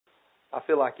I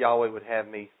feel like Yahweh would have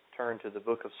me turn to the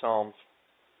book of Psalms.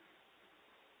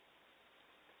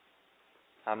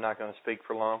 I'm not going to speak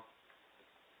for long.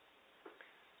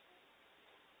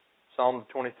 Psalm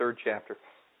the 23rd chapter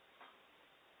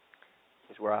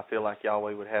is where I feel like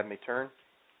Yahweh would have me turn.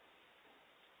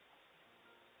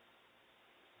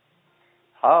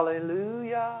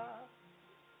 Hallelujah.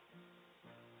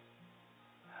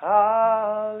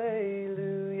 Hallelujah.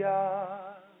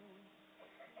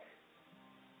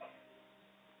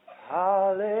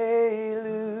 Hallelujah.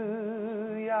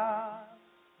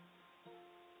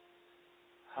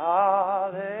 Hallelujah.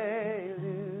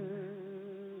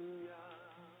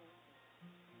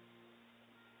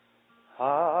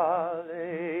 Hallelujah.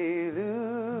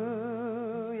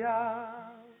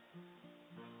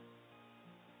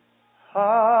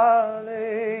 Hallelujah.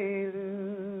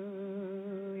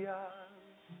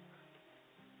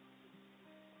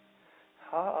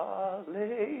 Hallelujah.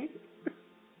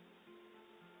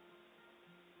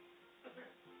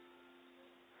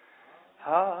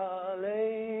 Hallelujah.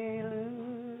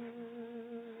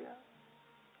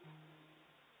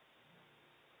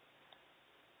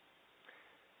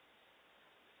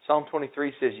 Psalm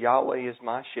 23 says, Yahweh is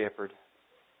my shepherd.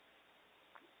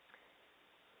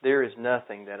 There is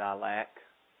nothing that I lack.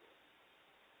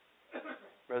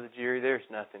 Brother Jerry, there's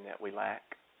nothing that we lack.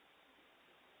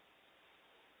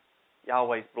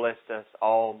 Yahweh's blessed us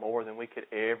all more than we could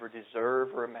ever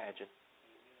deserve or imagine.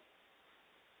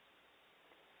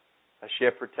 A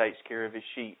shepherd takes care of his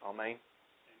sheep. Amen.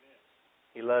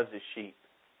 He loves his sheep.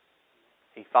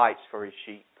 He fights for his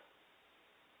sheep.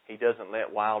 He doesn't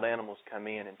let wild animals come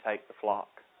in and take the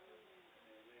flock.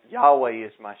 Yahweh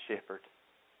is my shepherd.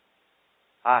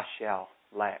 I shall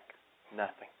lack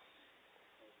nothing.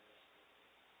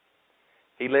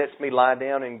 He lets me lie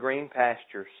down in green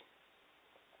pastures.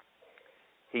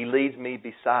 He leads me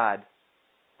beside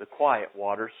the quiet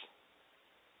waters.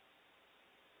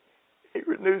 He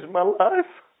renews my life.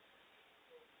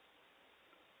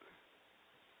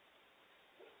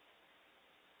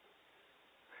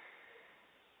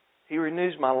 He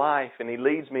renews my life and He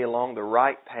leads me along the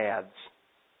right paths.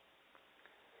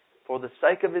 For the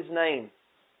sake of His name.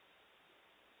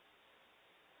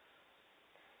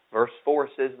 Verse 4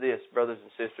 says this, brothers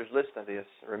and sisters, listen to this.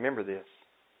 Remember this.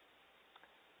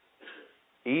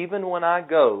 Even when I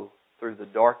go through the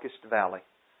darkest valley,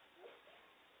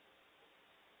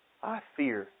 I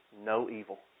fear no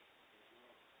evil.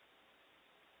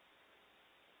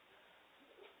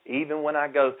 Even when I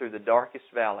go through the darkest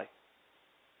valley,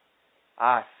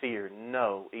 I fear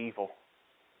no evil.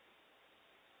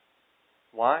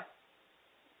 Why?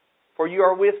 For you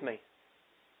are with me.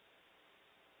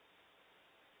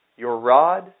 Your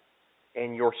rod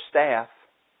and your staff,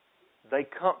 they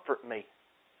comfort me.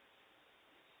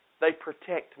 They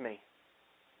protect me.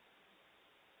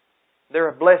 They're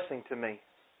a blessing to me.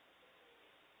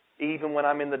 Even when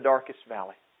I'm in the darkest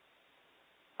valley.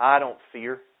 I don't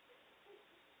fear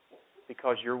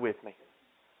because you're with me.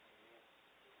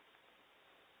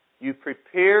 You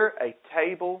prepare a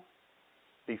table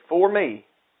before me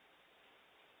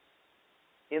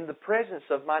in the presence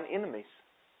of mine enemies.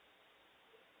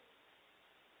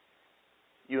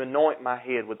 You anoint my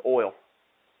head with oil.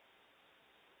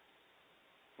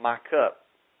 My cup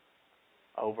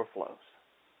overflows.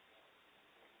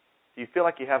 Do you feel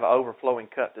like you have an overflowing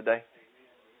cup today?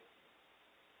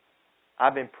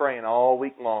 I've been praying all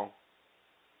week long.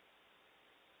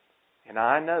 And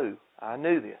I knew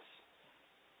this.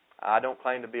 I don't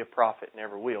claim to be a prophet,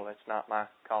 never will. That's not my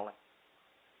calling.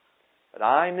 But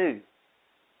I knew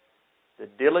the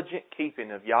diligent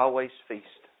keeping of Yahweh's feast,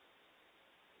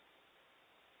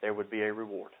 there would be a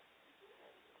reward.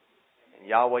 And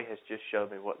Yahweh has just showed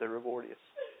me what the reward is.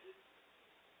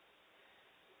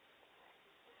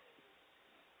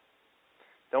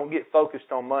 Don't get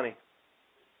focused on money.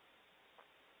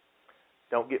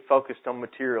 Don't get focused on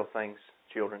material things,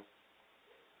 children.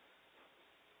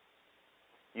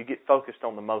 You get focused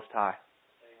on the Most High.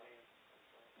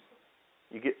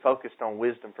 You get focused on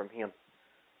wisdom from Him.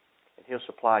 And He'll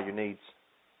supply your needs.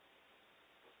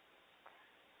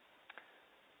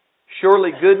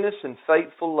 Surely goodness and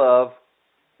faithful love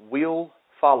will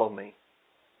follow me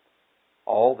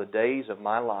all the days of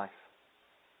my life.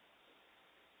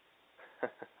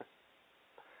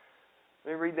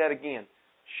 Let me read that again.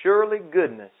 Surely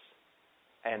goodness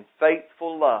and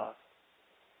faithful love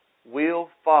will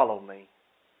follow me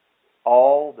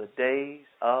all the days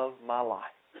of my life.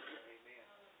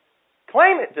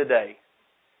 Claim it today.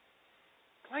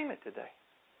 Claim it today.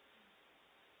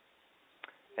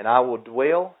 And I will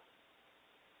dwell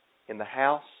in the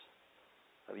house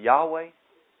of Yahweh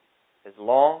as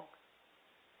long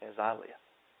as as I live.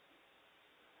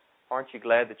 Aren't you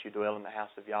glad that you dwell in the house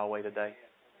of Yahweh today?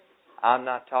 I'm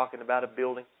not talking about a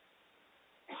building.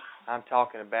 I'm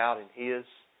talking about in His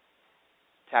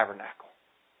tabernacle.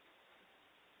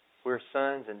 We're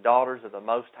sons and daughters of the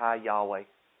Most High Yahweh,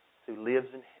 who lives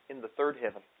in the third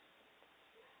heaven,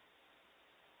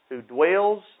 who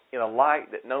dwells in a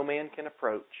light that no man can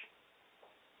approach,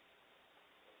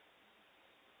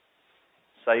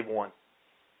 save one.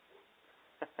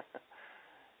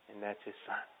 And that's His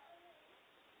Son.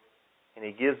 And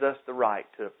He gives us the right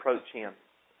to approach Him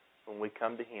when we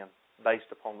come to Him based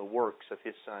upon the works of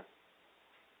His Son.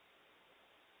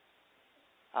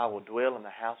 I will dwell in the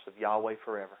house of Yahweh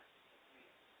forever.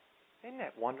 Isn't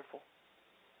that wonderful?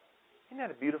 Isn't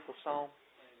that a beautiful song?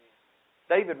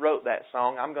 David wrote that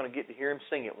song. I'm going to get to hear him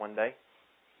sing it one day.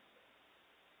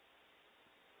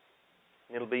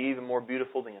 And it'll be even more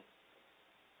beautiful then.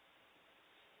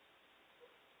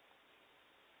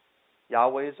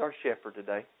 Yahweh is our shepherd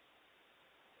today.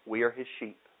 We are His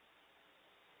sheep.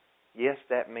 Yes,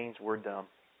 that means we're dumb.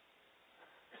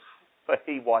 But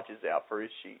He watches out for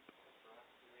His sheep.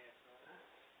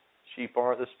 Sheep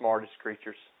aren't the smartest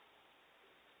creatures.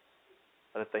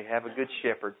 But if they have a good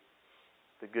shepherd,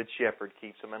 the good shepherd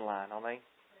keeps them in line. Amen?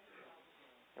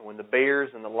 And when the bears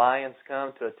and the lions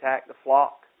come to attack the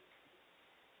flock,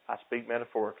 I speak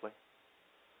metaphorically,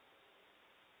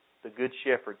 the good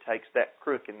shepherd takes that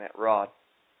crook in that rod,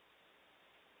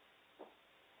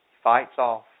 fights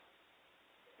off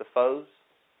the foes,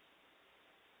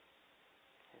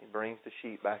 and He brings the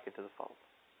sheep back into the fold.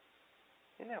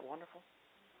 Isn't that wonderful?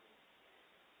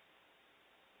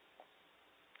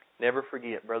 Never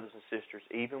forget, brothers and sisters,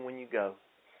 even when you go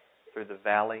through the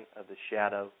valley of the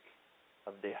shadow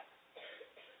of death,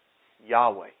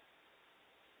 Yahweh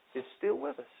is still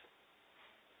with us.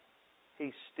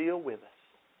 He's still with us.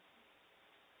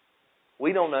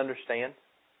 We don't understand.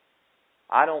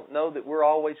 I don't know that we're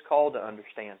always called to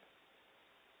understand.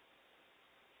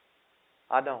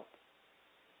 I don't.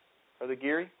 Brother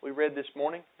Geary, we read this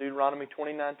morning, Deuteronomy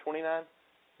 29:29.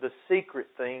 The secret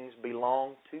things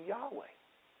belong to Yahweh.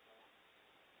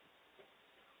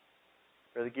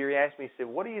 Brother Geary asked me, he said,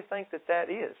 what do you think that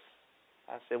is?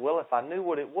 I said, well, if I knew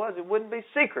what it was, it wouldn't be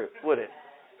secret, would it?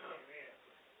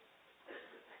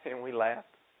 And we laughed.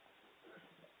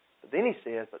 But then he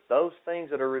says, but those things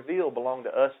that are revealed belong to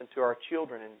us and to our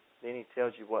children. And then he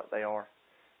tells you what they are,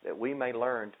 that we may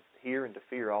learn to hear and to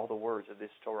fear all the words of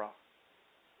this Torah.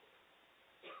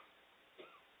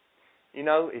 You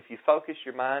know, if you focus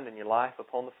your mind and your life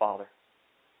upon the Father,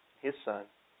 His Son,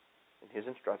 and His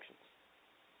instructions,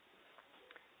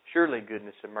 surely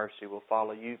goodness and mercy will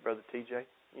follow you, Brother TJ.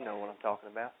 You know what I'm talking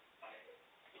about.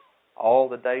 All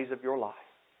the days of your life.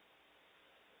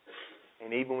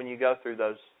 And even when you go through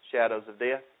those shadows of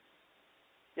death,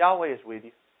 Yahweh is with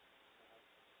you.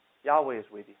 Yahweh is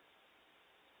with you.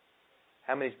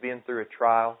 How many's been through a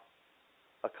trial,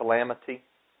 a calamity,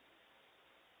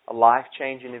 a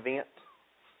life-changing event,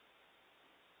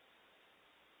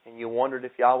 and you wondered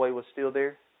if Yahweh was still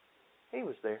there? He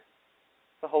was there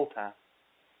the whole time.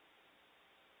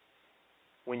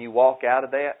 When you walk out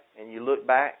of that and you look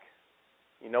back,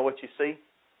 you know what you see?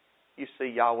 You see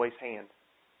Yahweh's hand,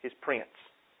 His prints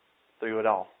through it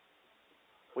all.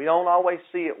 We don't always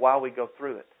see it while we go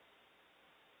through it.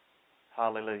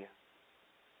 Hallelujah.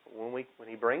 When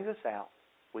He brings us out,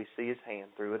 we see His hand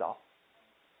through it all.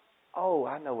 Oh,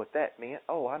 I know what that meant.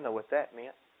 Oh, I know what that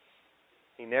meant.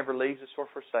 He never leaves us or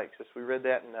forsakes us. We read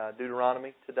that in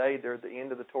Deuteronomy today. They're at the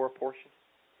end of the Torah portion.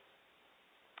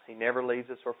 He never leaves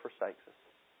us or forsakes us.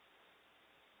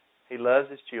 He loves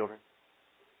His children.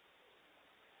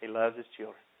 He loves His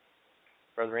children.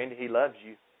 Brother Andy, He loves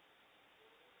you.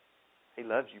 He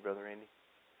loves you, Brother Andy.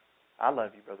 I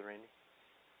love you, Brother Andy.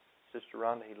 Sister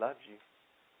Rhonda, He loves you.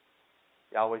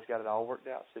 Yahweh's got it all worked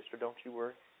out. Sister, don't you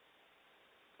worry.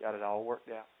 Got it all worked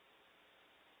out.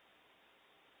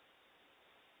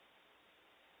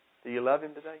 Do you love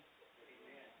Him today?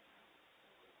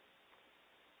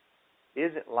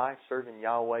 Isn't life serving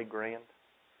Yahweh grand?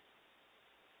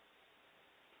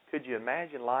 Could you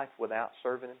imagine life without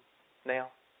serving Him now?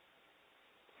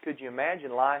 Could you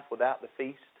imagine life without the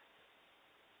feast?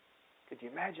 Could you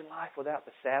imagine life without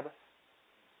the Sabbath?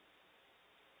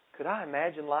 Could I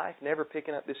imagine life never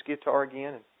picking up this guitar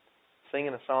again and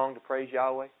singing a song to praise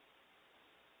Yahweh?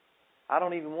 I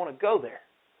don't even want to go there.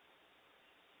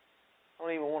 I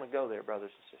don't even want to go there,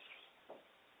 brothers and sisters.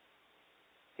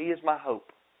 He is my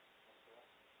hope.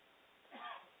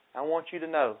 I want you to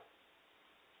know,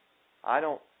 I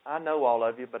know all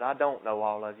of you, but I don't know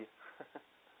all of you.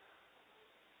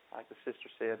 Like the sister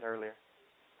said earlier.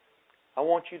 I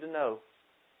want you to know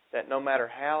that no matter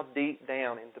how deep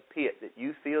down in the pit that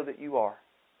you feel that you are,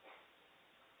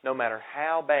 no matter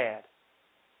how bad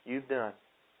you've done,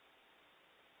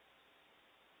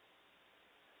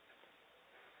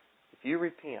 if you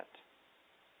repent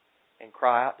and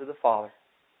cry out to the Father,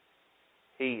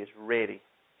 He is ready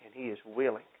and He is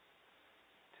willing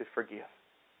to forgive.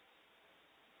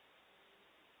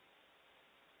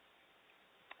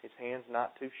 His hand's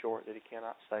not too short that He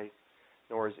cannot save,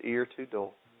 nor His ear too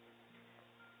dull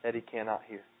that He cannot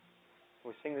hear.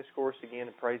 We sing this chorus again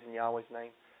and praise in Yahweh's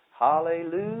name.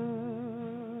 Hallelujah.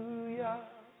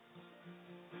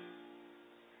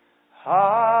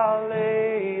 Hallelujah.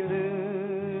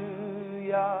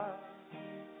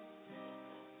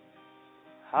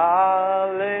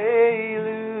 Hallelujah.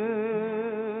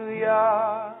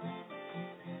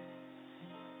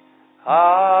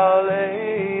 Hallelujah.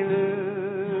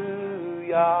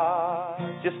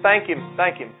 Just thank Him.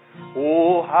 Thank Him.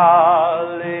 Oh,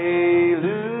 hallelujah.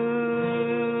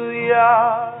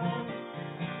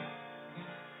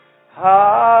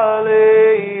 Hallelujah.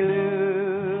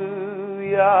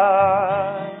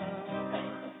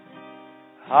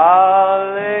 Hallelujah.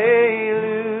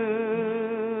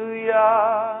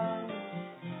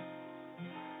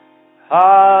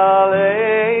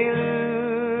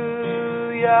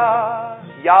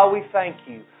 Hallelujah. Yah, we thank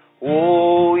You.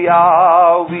 Oh,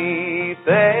 Yah, we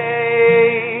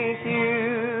thank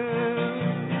You.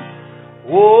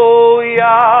 Oh,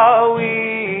 Yah,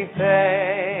 we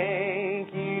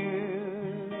thank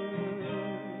You.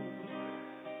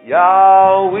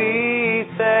 Yah, we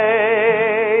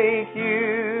thank You.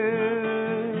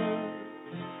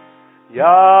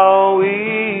 Yah,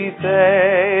 we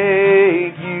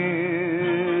thank You.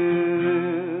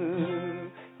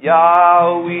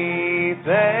 Yah, we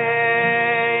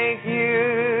thank You.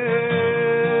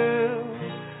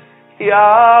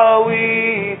 Yah,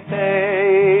 we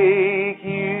thank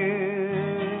You.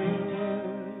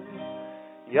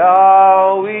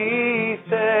 Yah, we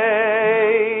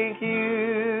thank You.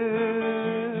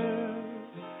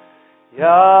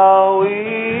 Yah, we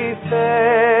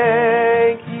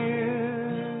thank You.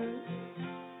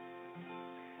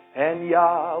 And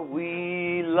Yah,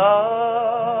 we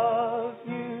love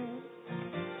You.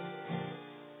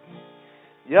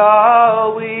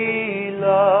 Yah, we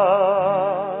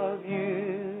love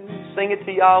You. Sing it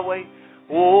to Yahweh.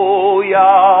 Oh,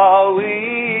 Yah,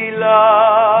 we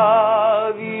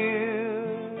love You.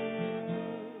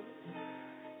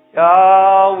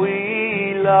 Yah,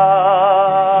 we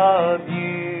love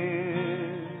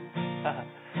You.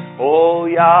 Oh,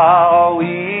 Yah,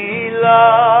 we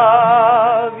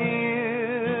love You.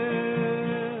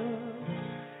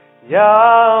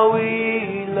 Yah,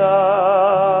 we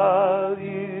love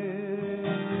You.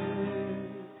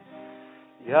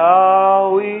 Yah,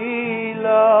 we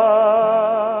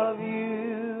love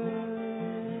You.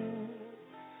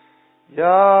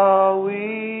 Yah,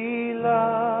 we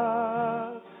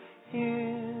love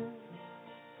You.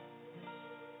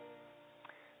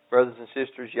 Brothers and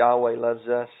sisters, Yahweh loves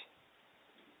us,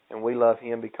 and we love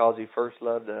Him because He first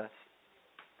loved us.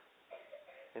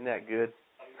 Isn't that good?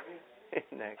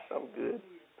 Isn't that so good?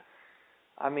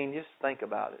 I mean, just think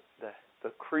about it.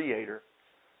 The Creator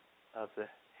of the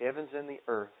heavens and the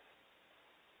earth,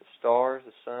 the stars,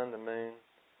 the sun, the moon,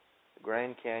 the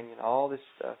Grand Canyon, all this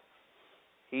stuff,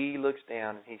 He looks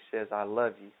down and He says, I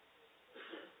love you.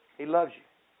 He loves you.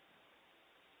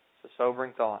 It's a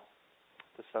sobering thought.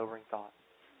 It's a sobering thought.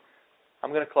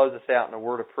 I'm going to close this out in a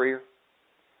word of prayer.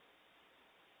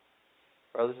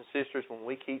 Brothers and sisters, when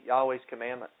we keep Yahweh's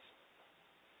commandments,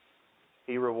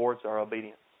 He rewards our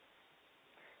obedience.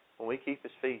 When we keep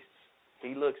His feasts,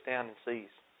 He looks down and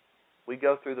sees. We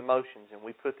go through the motions and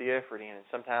we put the effort in, and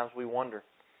sometimes we wonder,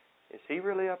 is He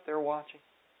really up there watching?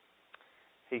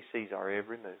 He sees our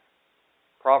every move.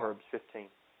 Proverbs 15.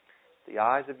 The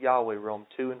eyes of Yahweh roam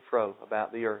to and fro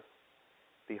about the earth,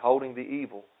 beholding the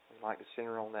evil. We like to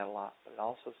center on that a lot, but it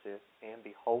also says, and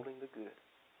beholding the good.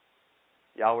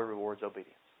 Yahweh rewards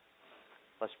obedience.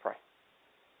 Let's pray.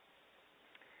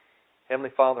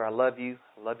 Heavenly Father, I love You.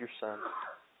 I love Your Son.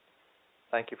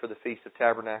 Thank You for the Feast of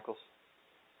Tabernacles.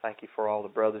 Thank You for all the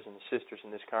brothers and the sisters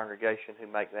in this congregation who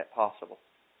make that possible.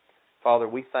 Father,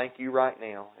 we thank You right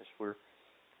now as we're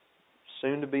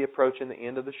soon to be approaching the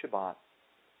end of the Shabbat.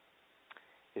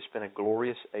 It's been a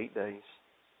glorious 8 days.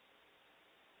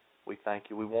 We thank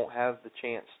You. We won't have the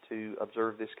chance to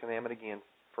observe this commandment again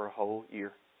for a whole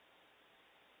year.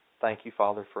 Thank You,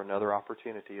 Father, for another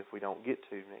opportunity if we don't get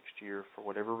to next year for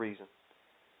whatever reason.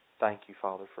 Thank You,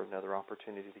 Father, for another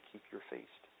opportunity to keep Your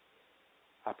feast.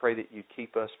 I pray that You'd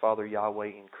keep us, Father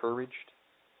Yahweh, encouraged.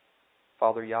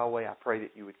 Father Yahweh, I pray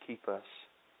that You would keep us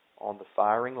on the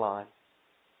firing line.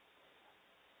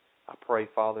 I pray,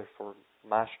 Father, for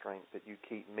my strength, that you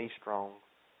keep me strong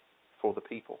for the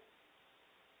people.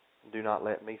 Do not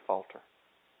let me falter.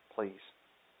 Please,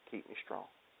 keep me strong.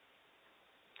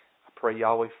 I pray,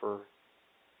 Yahweh, for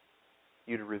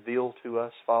you to reveal to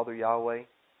us, Father Yahweh,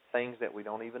 things that we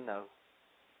don't even know,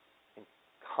 and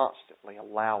constantly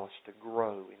allow us to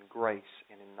grow in grace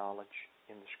and in knowledge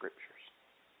in the Scriptures.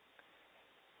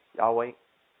 Yahweh,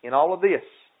 in all of this,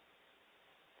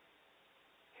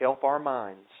 help our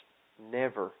minds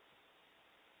never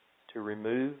to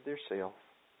remove theirself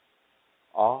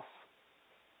off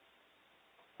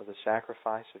of the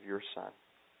sacrifice of your Son.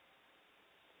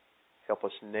 Help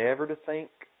us never to think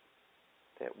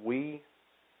that we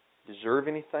deserve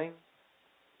anything,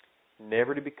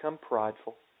 never to become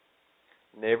prideful,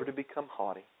 never to become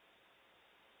haughty,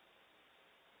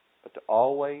 but to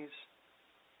always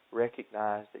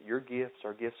recognize that your gifts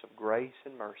are gifts of grace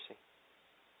and mercy,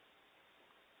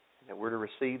 and that we're to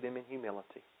receive them in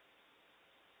humility,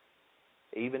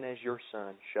 even as your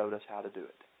Son showed us how to do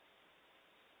it.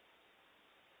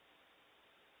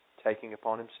 Taking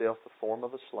upon himself the form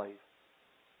of a slave,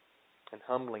 and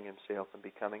humbling himself and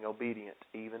becoming obedient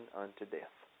even unto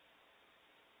death.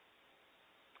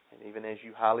 And even as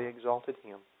you highly exalted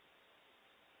him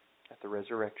at the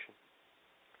resurrection,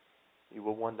 you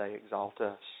will one day exalt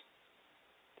us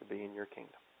to be in your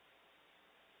kingdom.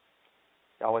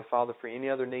 Yahweh, Father, for any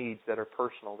other needs that are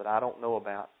personal that I don't know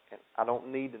about, and I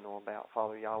don't need to know about,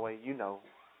 Father Yahweh, you know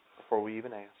before we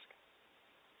even ask.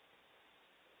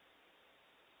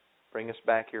 Bring us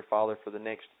back here, Father, for the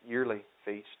next yearly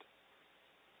feast,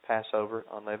 Passover,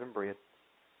 unleavened bread,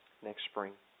 next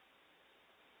spring.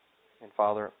 And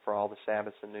Father, for all the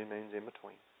Sabbaths and new moons in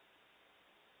between.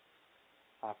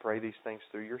 I pray these things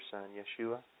through your Son,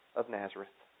 Yeshua of Nazareth.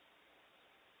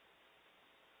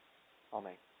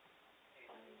 Amen.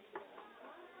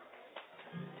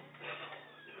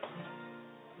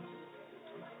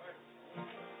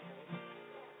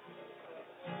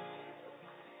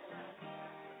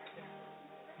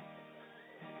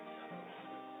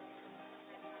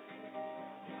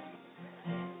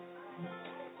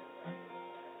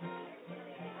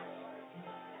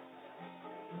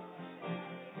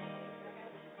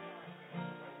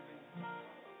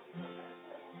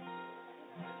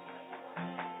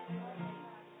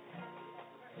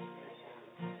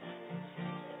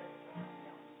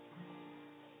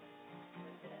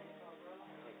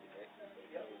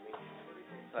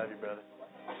 Love you, brother.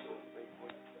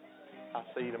 I'll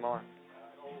see you tomorrow.